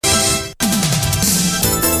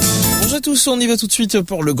à tous, on y va tout de suite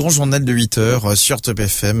pour le grand journal de 8h sur Top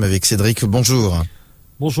FM avec Cédric. Bonjour.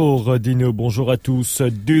 Bonjour Dino, bonjour à tous.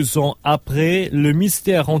 2 ans après, le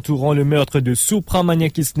mystère entourant le meurtre de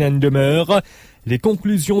Subramaniakisnen demeure. Les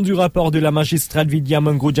conclusions du rapport de la magistrate Vidya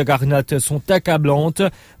Mangroo Jagannath sont accablantes.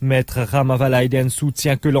 Maître Ramavalaiden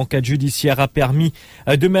soutient que l'enquête judiciaire a permis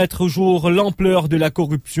de mettre au jour l'ampleur de la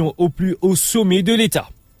corruption au plus haut sommet de l'État.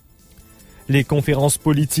 Les conférences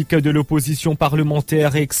politiques de l'opposition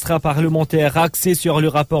parlementaire et extra-parlementaire axées sur le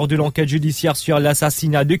rapport de l'enquête judiciaire sur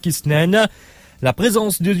l'assassinat de Kisnen. La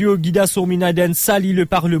présence de Yogida Sourminaden salit le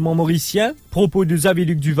Parlement mauricien. Propos de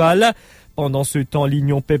Xavier-Luc Duval. Pendant ce temps,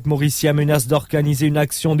 l'Union PEP mauricien menace d'organiser une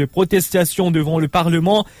action de protestation devant le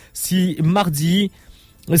Parlement si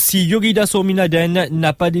Yogida Sourminaden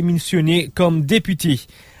n'a pas démissionné comme député.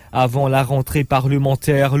 Avant la rentrée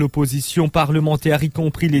parlementaire, l'opposition parlementaire, y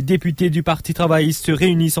compris les députés du Parti travailliste, se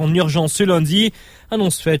réunissent en urgence ce lundi.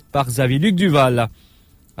 Annonce faite par Xavier-Luc Duval.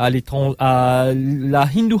 À la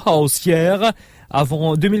Hindu House hier,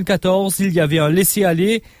 avant 2014, il y avait un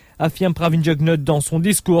laisser-aller, affirme Pravin Jugnauth dans son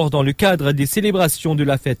discours dans le cadre des célébrations de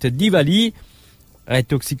la fête Diwali.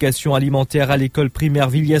 Intoxication alimentaire à l'école primaire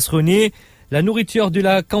Villiers-René. La nourriture de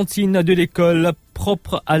la cantine de l'école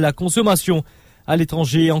propre à la consommation. À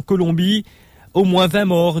l'étranger, en Colombie, au moins 20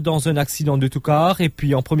 morts dans un accident de tout car. Et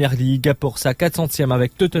puis en première ligue, pour sa 400e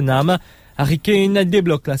avec Tottenham, Harry Kane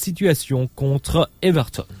débloque la situation contre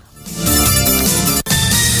Everton.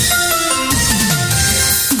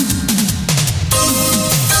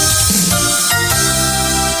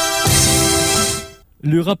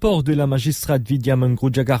 Le rapport de la magistrate Vidya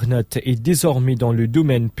Mangroo Jagannath est désormais dans le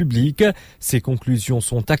domaine public. Ses conclusions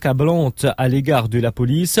sont accablantes à l'égard de la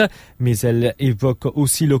police, mais elle évoque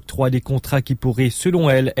aussi l'octroi des contrats qui pourraient, selon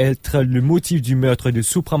elle, être le motif du meurtre de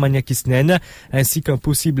Subramaniakisnen, ainsi qu'un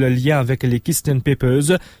possible lien avec les Kisnen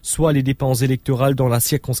Papers, soit les dépenses électorales dans la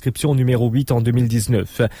circonscription numéro 8 en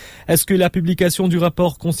 2019. Est-ce que la publication du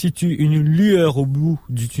rapport constitue une lueur au bout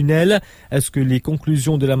du tunnel? Est-ce que les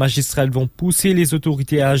conclusions de la magistrate vont pousser les autorités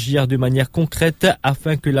à agir de manière concrète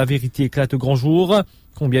afin que la vérité éclate au grand jour?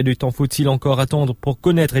 Combien de temps faut-il encore attendre pour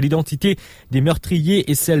connaître l'identité des meurtriers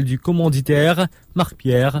et celle du commanditaire?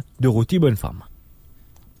 Marc-Pierre de Rôti Bonnefemme.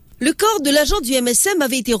 Le corps de l'agent du MSM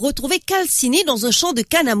avait été retrouvé calciné dans un champ de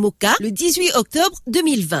canne à Moka le 18 octobre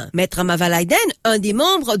 2020. Maître Ramavalaiden, un des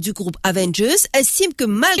membres du groupe Avengers, estime que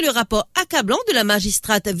malgré le rapport accablant de la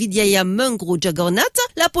magistrate Vidya Mangroo Jagannath,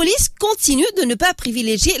 la police continue de ne pas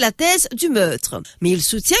privilégier la thèse du meurtre. Mais il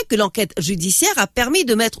soutient que l'enquête judiciaire a permis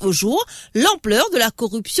de mettre au jour l'ampleur de la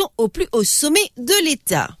corruption au plus haut sommet de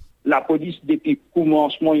l'État. La police, depuis le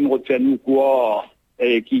commencement, il me refait nous quoi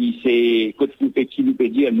qui c'est qui nous peut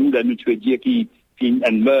dire nous là nous peut dire qui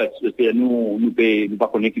un meurtre nous pas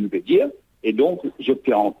connaître qui nous peut dire et donc je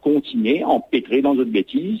peux en continuer empêtrer dans d'autres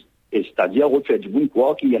bêtises et c'est-à-dire refaire du bon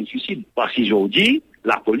quoi qu'il y a un suicide parce qu'aujourd'hui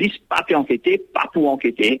la police pas pour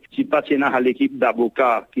enquêter si pas à l'équipe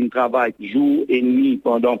d'avocats qui travaille jour et nuit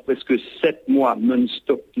pendant presque 7 mois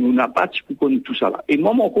non-stop nous n'a pas pour connaître tout ça là et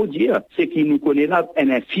moi mon dire c'est qu'il nous connaît là une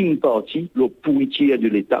infime partie le pourriture de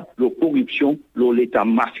l'État la corruption l'État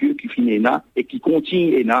mafieux qui finit là et qui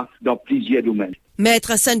continue là dans plusieurs domaines.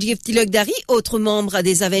 Maître Sanjeev Tilakdari, autre membre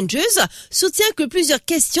des Avengers, soutient que plusieurs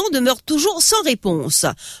questions demeurent toujours sans réponse.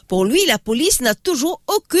 Pour lui, la police n'a toujours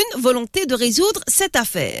aucune volonté de résoudre cette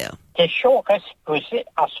affaire. Question reste posée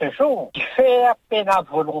à ce jour. Faire peine à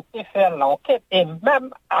volonté, faire l'enquête, et même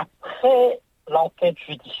après l'enquête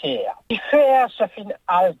judiciaire. Il fait ce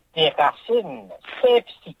final des racines, safe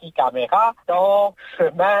city caméra, dans le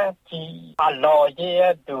chemin qui, à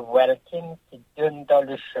l'arrière de Welkin, qui donne dans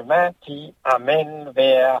le chemin qui amène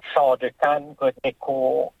vers Champ de Cannes, côté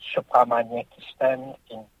cour Subramaniakisnen,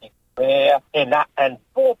 qui découvert. Et là, un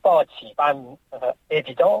beau parti, pas une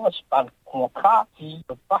évidence, pas un contrat qui ne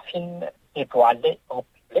peut pas dévoiler en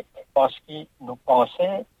public, parce que nous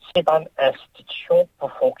pensons c'est une institution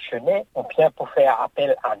pour fonctionner, ou bien pour faire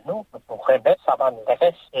appel à nous, pour remettre ça dans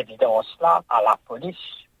reste évidence-là à la police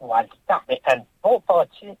ou à l'État. Mais un bon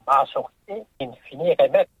parti va sortir, in fine,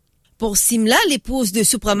 remettre. Pour Simla, l'épouse de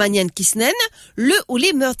Subramaniakisnen, le ou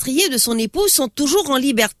les meurtriers de son épouse sont toujours en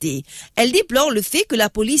liberté. Elle déplore le fait que la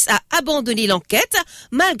police a abandonné l'enquête,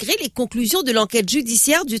 malgré les conclusions de l'enquête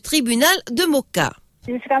judiciaire du tribunal de Moka.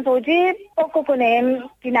 Jusqu'à aujourd'hui, on connaît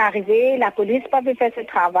qui n'est arrivé, la police n'a pas pu faire ce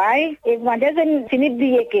travail. Et moi, je finis de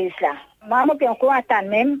dire que ça. Maman, puis encore attend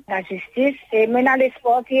même la justice. Et maintenant,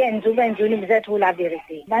 l'espoir qui est un jour, nous êtes pour la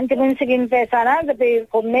vérité. Maintenant, ce qui nous fait ça là, c'est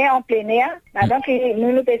qu'on met en plein air. Donc,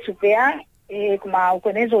 nous pouvons souper. Et comme on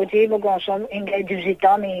connaît aujourd'hui, nous avons 18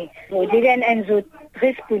 ans, mais aujourd'hui, il y a un autre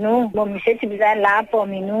triste pour nous. Mon monsieur, c'est bien là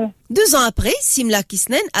parmi nous. 2 ans après, Simla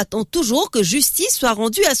Kisnen attend toujours que justice soit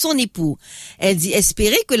rendue à son époux. Elle dit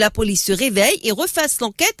espérer que la police se réveille et refasse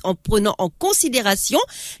l'enquête en prenant en considération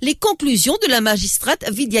les conclusions de la magistrate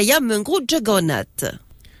Vidyaya Mungro Jagannath.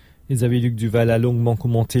 Xavier-Luc Duval a longuement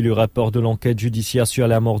commenté le rapport de l'enquête judiciaire sur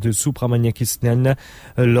la mort de Subramania Kisnen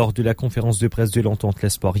lors de la conférence de presse de l'Entente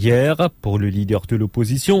L'Espoir hier. Pour le leader de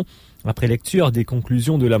l'opposition, après lecture des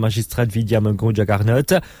conclusions de la magistrate Vidyaya Mungro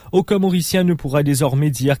Jagannath, aucun Mauricien ne pourra désormais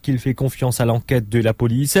dire qu'il fait confiance à l'enquête de la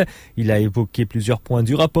police. Il a évoqué plusieurs points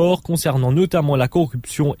du rapport concernant notamment la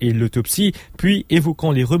corruption et l'autopsie, puis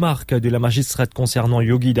évoquant les remarques de la magistrate concernant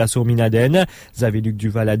Yogita Sominaden. Xavier-Luc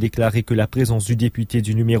Duval a déclaré que la présence du député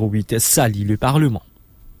du numéro 8 salit le Parlement.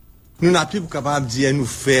 Nous n'avons plus capable de dire nous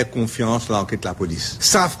faire confiance à l'enquête de la police.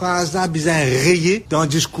 Sa phrase-là, bien rayée dans le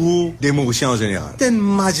discours des Mauriciens en général. C'est une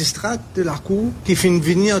magistrate de la Cour qui finit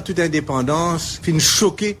venir en toute indépendance, finit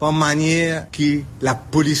choquée par la manière que la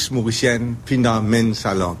police mauricienne finit d'amener ça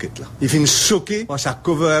à l'enquête-là. Il finit choqué par sa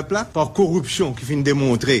cover-up-là, par corruption qui finit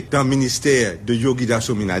démontrée dans le ministère de Yogita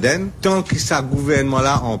Sominaden. Tant que sa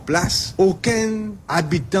gouvernement-là en place, aucun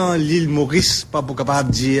habitant de l'île Maurice pas capable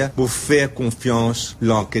de dire pour faire confiance à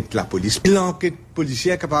l'enquête de la police. L'enquête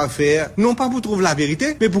policière est capable de faire, non pas pour trouver la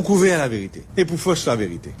vérité, mais pour couvrir la vérité et pour fausser la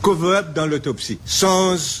vérité. Cover-up dans l'autopsie,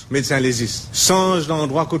 sans médecin légiste, sans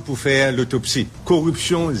l'endroit pour faire l'autopsie.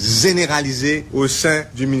 Corruption généralisée au sein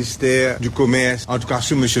du ministère du Commerce, en tout cas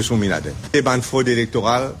sur M. Sominaden. Des bandes fraude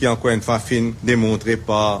électorale qui encore une fois fin démontrées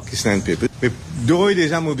par Kisnen Pepe. Mais d'où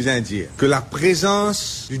déjà moi besoin de dire que la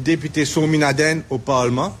présence du député Sominaden au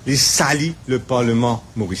Parlement, il salit le Parlement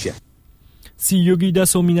mauricien. Si Yogita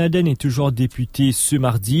Sominaden est toujours député ce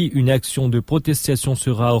mardi, une action de protestation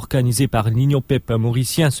sera organisée par l'Union PEP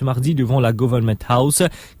mauricien ce mardi devant la Government House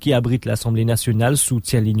qui abrite l'Assemblée nationale,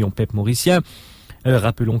 soutient l'Union PEP mauricien.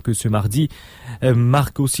 Rappelons que ce mardi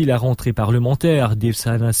marque aussi la rentrée parlementaire. Dave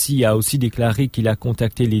Sanassi a aussi déclaré qu'il a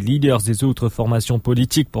contacté les leaders des autres formations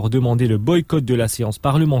politiques pour demander le boycott de la séance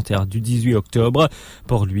parlementaire du 18 octobre.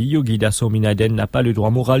 Pour lui, Yogita Sominaden n'a pas le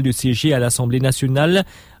droit moral de siéger à l'Assemblée nationale.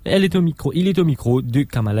 Il est au micro de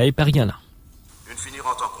Kamalae Periana. Nous finirons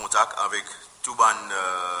en contact avec tout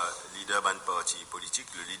les leaders d'un parti politique,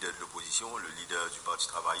 le leader de l'opposition, le leader du Parti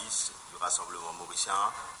travailliste, du Rassemblement mauricien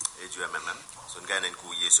et du MMM. Nous avons un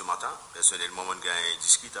courrier ce matin. Personnellement, nous avons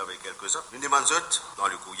discuté avec quelques-uns. Nous demandons dans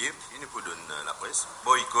le courrier, il nous peut donner la presse,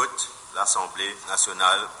 boycott l'Assemblée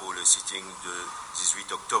nationale pour le sitting de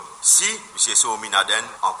 18 octobre. Si M. Sominaden,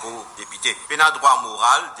 encore député, il a droit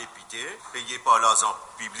moral, député, payé par l'argent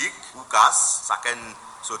public, ou casse, ça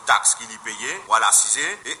ce taxe qu'il y payait, voilà, cisé,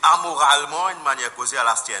 et amoralement, une manière causée à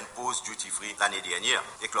la stienne pause duty free l'année dernière,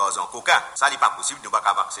 et que l'argent coquin. Ça n'est pas possible, nous ne pouvons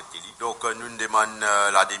pas accepter. Donc, nous demandons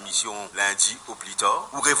la démission lundi au plus tard,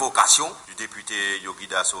 ou révocation du député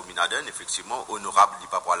Yogita Sominaden, effectivement, honorable, il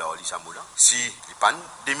n'y a pas pour la Samoula. Si il pas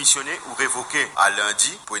démissionné ou révoqué à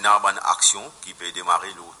lundi pour une action qui peut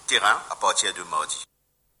démarrer le terrain à partir de mardi.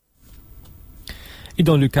 Et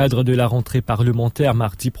dans le cadre de la rentrée parlementaire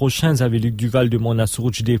mardi prochain, Xavier-Luc Duval demande à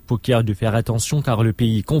Sourjdev Poker de faire attention car le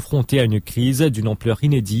pays est confronté à une crise d'une ampleur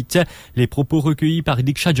inédite. Les propos recueillis par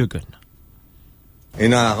Diksha Jogon. Et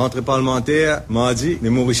dans la rentrée parlementaire, mardi, les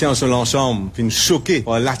Mauriciens sont l'ensemble, finissent choqués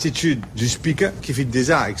par l'attitude du speaker qui fait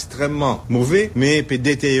déjà extrêmement mauvais, mais peut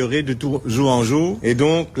détériorer de tout jour en jour. Et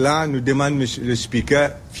donc là, nous demandons le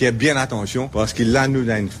speaker faire bien attention parce qu'il là nous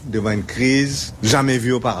devant une crise jamais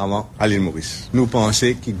vue auparavant à l'île Maurice. Nous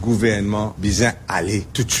pensons que le gouvernement besoin aller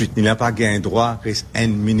tout de suite. Il n'a pas gagné droit, reste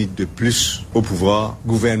une minute de plus au pouvoir.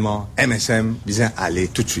 Gouvernement, MSM, besoin aller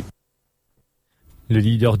tout de suite. Le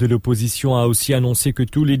leader de l'opposition a aussi annoncé que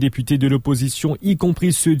tous les députés de l'opposition, y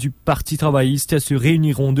compris ceux du Parti travailliste, se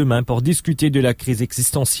réuniront demain pour discuter de la crise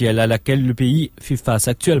existentielle à laquelle le pays fait face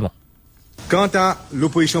actuellement. Quant à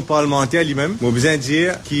l'opposition parlementaire lui-même, on a besoin de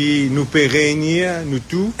dire qu'il nous peut réunir, nous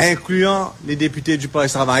tous, incluant les députés du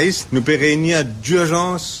Parti travailliste, nous peut réunir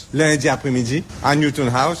d'urgence lundi après-midi à Newton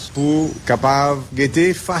House pour capable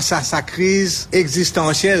guetter face à sa crise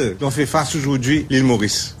existentielle dont fait face aujourd'hui l'île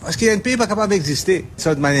Maurice. Parce qu'il y a un pays pas capable d'exister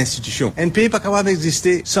sans une institution. Un pays pas capable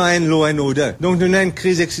d'exister sans un law and order. Donc nous avons une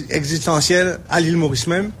crise existentielle à l'île Maurice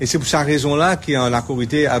même. Et c'est pour cette raison-là qu'en accord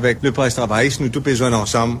avec le Parti travailliste, nous tous besoin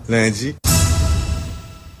ensemble lundi.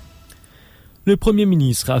 Le Premier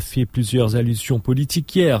ministre a fait plusieurs allusions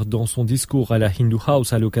politiques hier dans son discours à la Hindu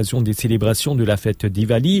House à l'occasion des célébrations de la fête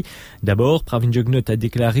Diwali. D'abord, Pravin Jugnauth a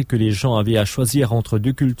déclaré que les gens avaient à choisir entre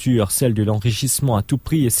deux cultures, celle de l'enrichissement à tout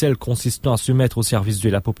prix et celle consistant à se mettre au service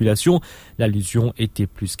de la population. L'allusion était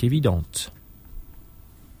plus qu'évidente.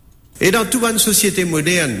 Et dans toute une société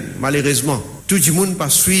moderne, malheureusement, tout le monde pas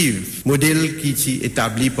suivre le modèle qui est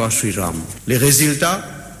établi par Sriram. Les résultats,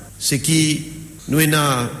 c'est que nous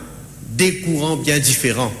avons des courants bien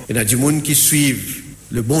différents. Il y a du monde qui suit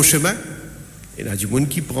le bon chemin, il y a du monde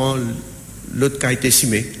qui prend l'autre qui a été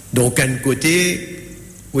simé. Donc, d'un côté,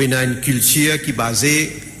 où il y a une culture qui est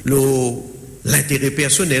basée sur l'intérêt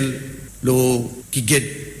personnel, qui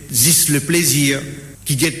guette juste le plaisir,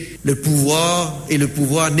 qui guette le pouvoir, et le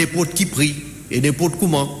pouvoir n'importe qui prix, et n'importe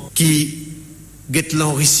comment, qui guette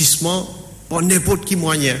l'enrichissement par n'importe qui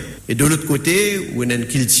moyen. Et de l'autre côté, où il y a une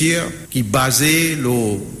culture qui est basée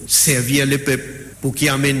sur servir le peuple, pour qu'il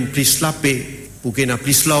amène plus la paix, pour qu'il y ait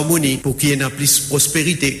plus l'harmonie, pour qu'il y ait plus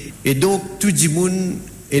prospérité. Et donc, tout le monde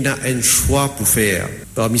a un choix pour faire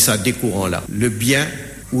parmi ces deux courants-là, le bien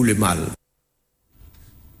ou le mal.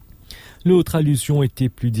 L'autre allusion était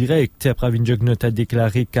plus directe. Pravin Jugnauth a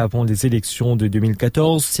déclaré qu'avant les élections de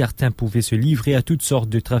 2014, certains pouvaient se livrer à toutes sortes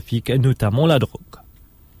de trafics, notamment la drogue.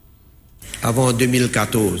 Avant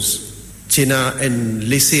 2014, tu as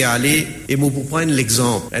laissé aller, et moi pour prendre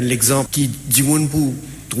l'exemple qui du monde pour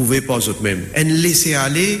trouver par eux-mêmes. Un laisser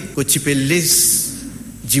aller, que tu peux laisser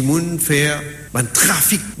du monde faire un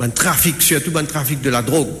trafic, surtout un trafic de la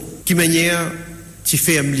drogue, qui manière tu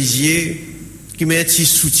fais un lisier, qui manière tu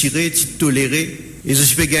soutirer, tu tolérer, et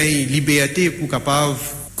je peux gagner liberté pour capable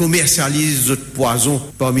commercialiser ce poison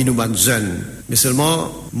parmi nous jeunes. Mais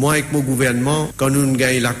seulement, moi avec mon gouvernement, quand nous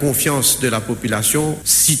gagnons la confiance de la population,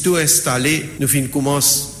 sitôt installé, nous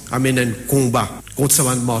commençons à mener un combat contre ce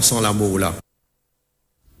mort sans l'amour là.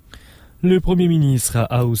 Le Premier ministre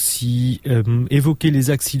a aussi évoqué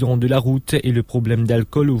les accidents de la route et le problème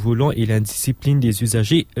d'alcool au volant et l'indiscipline des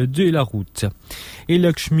usagers de la route. Et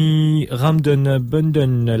Lakshmi Ramdan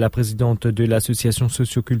Bundan, la présidente de l'association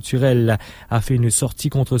socioculturelle, a fait une sortie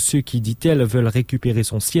contre ceux qui, dit-elle, veulent récupérer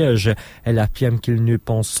son siège. Elle affirme qu'ils ne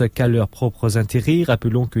pensent qu'à leurs propres intérêts.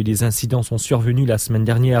 Rappelons que des incidents sont survenus la semaine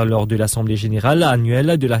dernière lors de l'Assemblée générale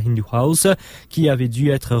annuelle de la Hindu House qui avait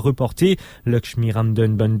dû être reportée. Lakshmi Ramdan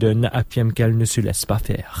Bundan affirme qu'elle ne se laisse pas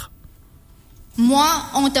faire. Moi,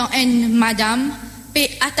 en tant que madame,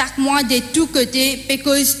 attaque-moi de tous côtés, parce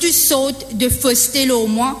que tu sautes de fausseté au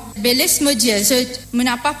moi. Mais laisse-moi dire, je n'ai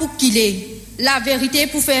pas pour killer. La vérité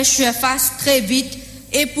pour faire surface très vite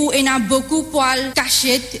et pour en beaucoup poil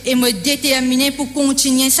cachette et me déterminer pour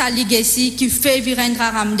continuer sa legacy qui fait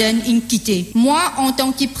Virendra Ramdan quitter. Moi, en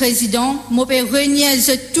tant que président, je peux renier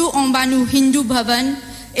tout en bas nous Hindu Bhavan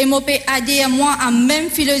et je peux adhérer moi à la même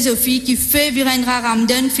philosophie qui fait Virendra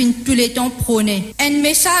Ramdan fin tous les temps prôner. Un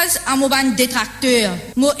message à mon détracteur.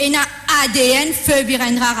 Moi, en ADN fait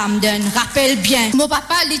Virendra Ramdan. Rappelle bien. Mon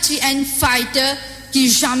papa est un fighter qui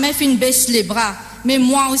jamais fin baisse les bras. Mais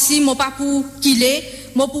moi aussi, mon papa pour qu'il est,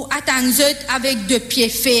 moi pour attendre avec deux pieds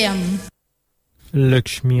fermes.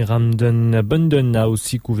 Lakshmi Ramdan Bundan a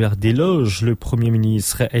aussi couvert d'éloges le Premier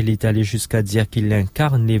ministre. Elle est allée jusqu'à dire qu'il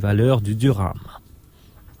incarne les valeurs du Durham.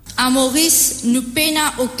 À Maurice, nous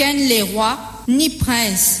n'avons aucun les rois ni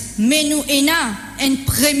prince, mais nous avons un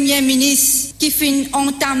premier ministre qui fait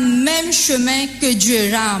entame même chemin que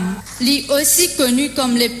Durham. Il est aussi connu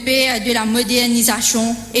comme le père de la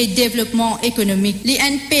modernisation et développement économique. Il est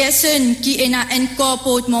une personne qui a un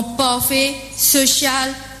comportement parfait,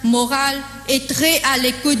 social, moral et très à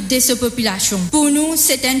l'écoute de sa population. Pour nous,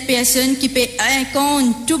 c'est une personne qui peut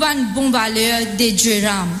incarner toutes les bonnes valeurs de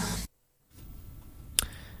Durham.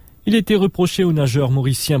 Il était reproché au nageur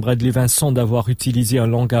mauricien Bradley Vincent d'avoir utilisé un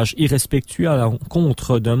langage irrespectueux à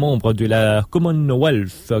l'encontre d'un membre de la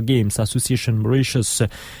Commonwealth Games Association Mauritius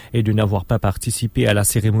et de n'avoir pas participé à la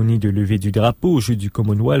cérémonie de levée du drapeau aux Jeux du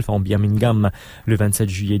Commonwealth en Birmingham le 27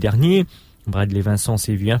 juillet dernier. Bradley Vincent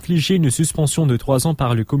s'est vu infliger une suspension de 3 ans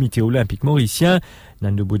par le comité olympique mauricien.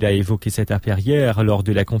 Nando Boda a évoqué cette affaire hier lors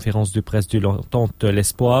de la conférence de presse de l'entente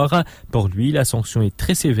L'Espoir. Pour lui, la sanction est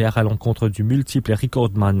très sévère à l'encontre du multiple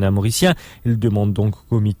recordman mauricien. Il demande donc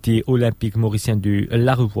au comité olympique mauricien de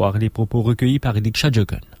la revoir. Les propos recueillis par Diksha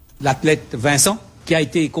Jogan. L'athlète Vincent, qui a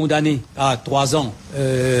été condamné à 3 ans,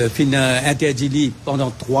 interdit pendant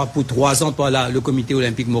 3 ans par le comité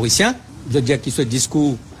olympique mauricien. Je veux dire que ce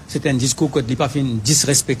discours, c'est un discours qui n'est pas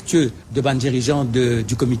disrespectueux devant les dirigeants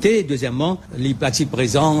du comité. Deuxièmement, les partis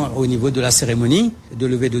présents au niveau de la cérémonie de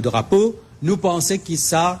levée de drapeau, nous pensons que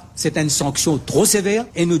ça, c'est une sanction trop sévère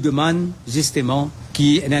et nous demandons justement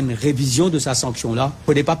qu'il y ait une révision de sa sanction-là.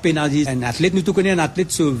 Il ne faut pas pénaliser un athlète. Nous tous connaissons un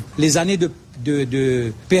athlète sur les années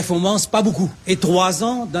de performance, pas beaucoup. Et 3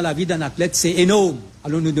 ans dans la vie d'un athlète, c'est énorme.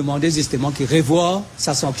 Alors nous demandons justement qu'il revoie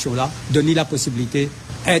sa sanction-là, donner la possibilité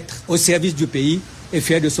d'être au service du pays et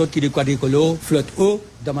faire de sorte que les quadricolores flottent haut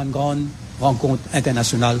dans une grande rencontre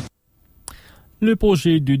internationale. Le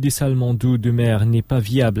projet de dessalement d'eau de mer n'est pas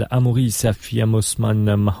viable à Maurice, affirme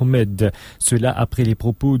Osman Mohamed. Cela après les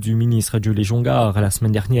propos du ministre Jolé Jongar la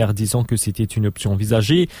semaine dernière disant que c'était une option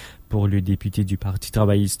envisagée. Pour le député du Parti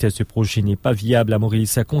travailliste, ce projet n'est pas viable à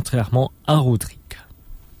Maurice, contrairement à Rodrigue.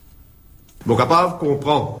 Bon, capable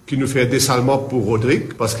comprend qu'il nous fait un dessalement pour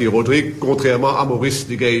Rodrigue, parce que Rodrigue, contrairement à Maurice,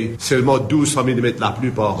 il gagne seulement 1200 mm la pluie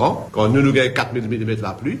par an, quand nous gagnons 4000 mm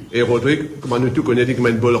la pluie. Et Rodrigue, comme nous tous connaissons, il a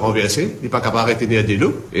une bolle renversée, il n'est pas capable de retenir de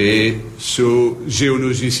l'eau. Et sur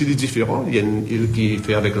géologie ici, il est différent. Il y a une île qui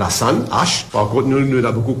fait avec la sand, H. Par contre, nous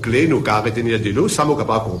avons beaucoup de clés, nous avons retenir de l'eau, ça, nous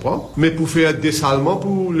capable de comprendre. Mais pour faire un dessalement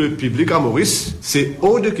pour le public à Maurice, c'est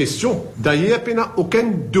hors de question. D'ailleurs, il n'y a aucun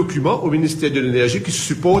document au ministère de l'Énergie qui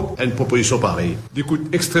supporte une proposition pareil. Il coûte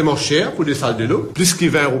extrêmement cher pour des salles de l'eau, plus que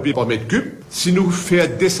 20 roupies par mètre cube. Si nous faisons un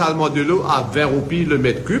dessalement de l'eau à 20 roupies le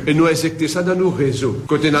mètre cube, et nous injectons ça dans nos réseaux.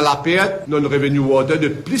 Quand on a la perte, notre revenu water de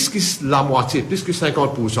plus que la moitié, plus que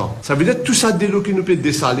 50%. Ça veut dire tout ça de l'eau qui nous peut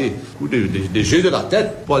dessaler. Des jeux de la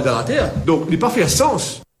tête, poils de la terre. Donc, il n'est pas fait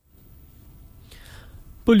sens.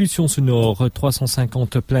 Pollution sonore,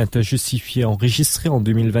 350 plaintes justifiées enregistrées en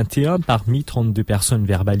 2021 parmi 32 personnes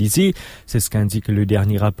verbalisées. C'est ce qu'indique le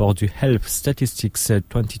dernier rapport du Health Statistics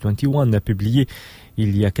 2021 publié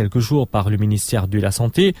il y a quelques jours par le ministère de la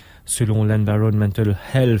Santé. Selon l'Environmental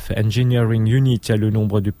Health Engineering Unit, le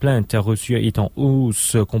nombre de plaintes reçues est en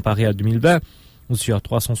hausse comparé à 2020. Sur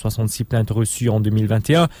 366 plaintes reçues en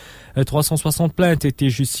 2021, 360 plaintes étaient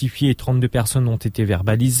justifiées et 32 personnes ont été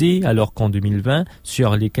verbalisées, alors qu'en 2020,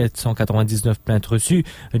 sur les 499 plaintes reçues,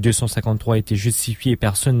 253 étaient justifiées et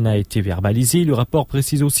personne n'a été verbalisé. Le rapport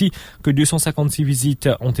précise aussi que 256 visites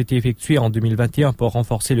ont été effectuées en 2021 pour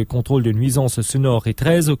renforcer le contrôle de nuisances sonores et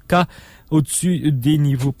 13 cas au-dessus des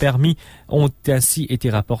niveaux permis ont ainsi été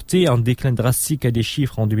rapportés. Un déclin drastique des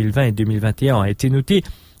chiffres en 2020 et 2021 a été noté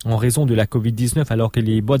en raison de la Covid-19 alors que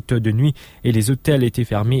les boîtes de nuit et les hôtels étaient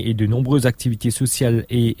fermés et de nombreuses activités sociales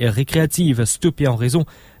et récréatives stoppées en raison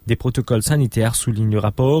des protocoles sanitaires, souligne le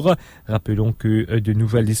rapport. Rappelons que de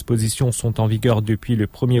nouvelles dispositions sont en vigueur depuis le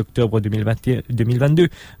 1er octobre 2022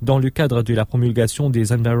 dans le cadre de la promulgation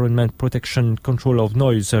des Environment Protection Control of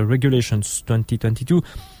Noise Regulations 2022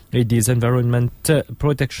 et des Environmental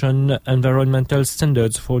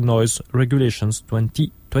Standards for Noise Regulations 2022.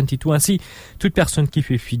 Ainsi, toute personne qui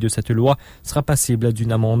fait fi de cette loi sera passible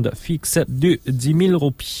d'une amende fixe de 10 000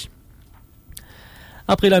 roupies.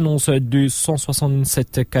 Après l'annonce de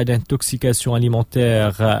 167 cas d'intoxication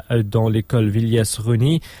alimentaire dans l'école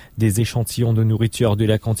Villiers-René, des échantillons de nourriture de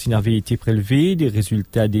la cantine avaient été prélevés. Les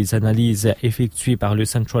résultats des analyses effectuées par le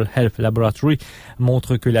Central Health Laboratory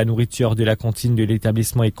montrent que la nourriture de la cantine de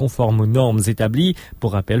l'établissement est conforme aux normes établies.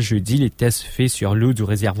 Pour rappel, jeudi, les tests faits sur l'eau du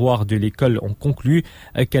réservoir de l'école ont conclu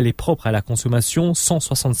qu'elle est propre à la consommation.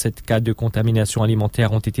 167 cas de contamination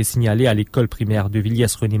alimentaire ont été signalés à l'école primaire de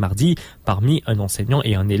Villiers-René mardi. Parmi un enseignant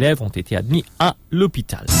et un élève ont été admis à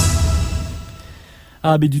l'hôpital.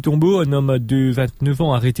 À Baie-du-Tombeau, un homme de 29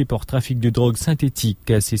 ans arrêté pour trafic de drogue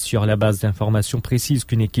synthétique. C'est sur la base d'informations précises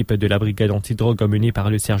qu'une équipe de la brigade antidrogue menée par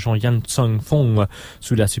le sergent Yan Tsong Fong,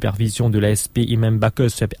 sous la supervision de l'ASP Imam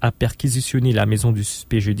Bakos, a perquisitionné la maison du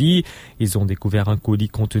suspect jeudi. Ils ont découvert un colis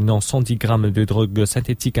contenant 110 grammes de drogue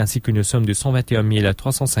synthétique ainsi qu'une somme de 121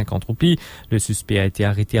 350 roupies. Le suspect a été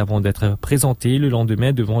arrêté avant d'être présenté le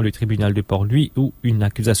lendemain devant le tribunal de Port-Louis où une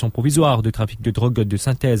accusation provisoire de trafic de drogue de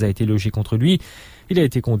synthèse a été logée contre lui. Il a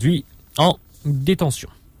été conduit en détention.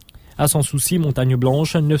 À Sans Souci, Montagne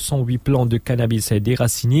Blanche, 908 plants de cannabis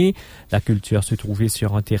déracinés. La culture se trouvait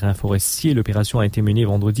sur un terrain forestier. L'opération a été menée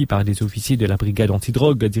vendredi par des officiers de la brigade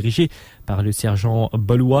antidrogue dirigée par le sergent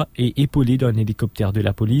Bollois et épaulée d'un hélicoptère de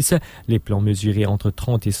la police. Les plants mesuraient entre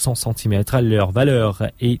 30 et 100 cm. Leur valeur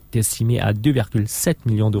est estimée à 2,7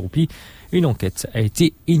 millions de roupies. Une enquête a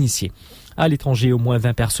été initiée. À l'étranger, au moins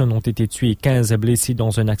 20 personnes ont été tuées et 15 blessées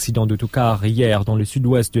dans un accident d'autocar hier dans le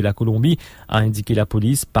sud-ouest de la Colombie, a indiqué la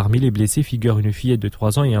police. Parmi les blessés figurent une fillette de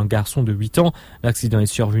 3 ans et un garçon de 8 ans. L'accident est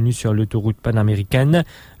survenu sur l'autoroute panaméricaine.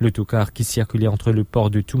 L'autocar qui circulait entre le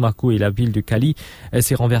port de Tumaco et la ville de Cali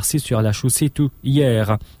s'est renversé sur la chaussée tout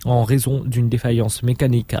hier en raison d'une défaillance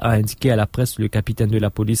mécanique, a indiqué à la presse le capitaine de la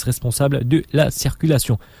police responsable de la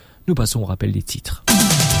circulation. Nous passons au rappel des titres.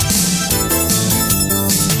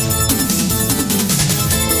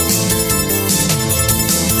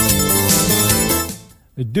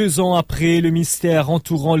 2 ans après, le mystère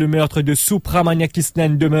entourant le meurtre de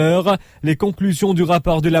Supramaniakrishnan demeure. Les conclusions du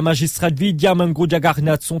rapport de la magistrate Vidya Mango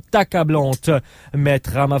Jagarnath sont accablantes.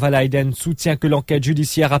 Maître Ramavalaiden soutient que l'enquête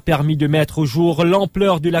judiciaire a permis de mettre au jour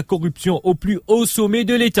l'ampleur de la corruption au plus haut sommet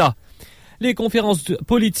de l'État. Les conférences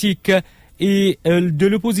politiques et de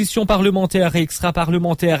l'opposition parlementaire et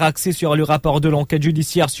extra-parlementaire axée sur le rapport de l'enquête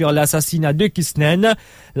judiciaire sur l'assassinat de Kisnen.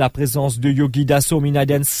 La présence de Yogida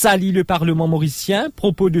Sominaden salit le Parlement mauricien.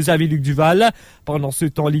 Propos de Xavier-Luc Duval. Pendant ce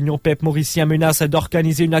temps, l'Union PEP mauricien menace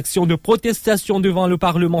d'organiser une action de protestation devant le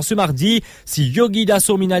Parlement ce mardi si Yogida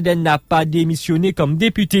Sominaden n'a pas démissionné comme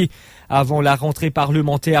député. Avant la rentrée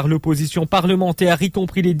parlementaire, l'opposition parlementaire, y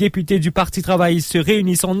compris les députés du Parti travailliste, se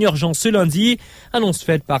réunissent en urgence ce lundi. Annonce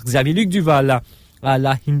faite par Xavier-Luc Duval. À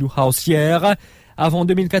la Hindu House hier. Avant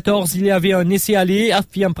 2014, il y avait un laisser-aller,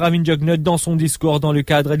 affirme Pravin Jugnauth dans son discours dans le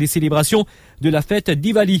cadre des célébrations de la fête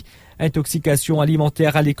Diwali. Intoxication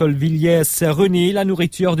alimentaire à l'école Villiers-René, la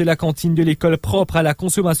nourriture de la cantine de l'école propre à la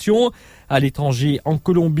consommation. À l'étranger, en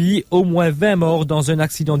Colombie, au moins 20 morts dans un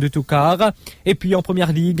accident d'autocar. Et puis en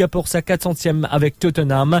première ligue, pour sa 400e avec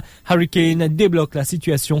Tottenham, Hurricane débloque la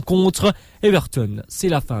situation contre Everton. C'est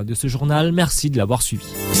la fin de ce journal. Merci de l'avoir suivi.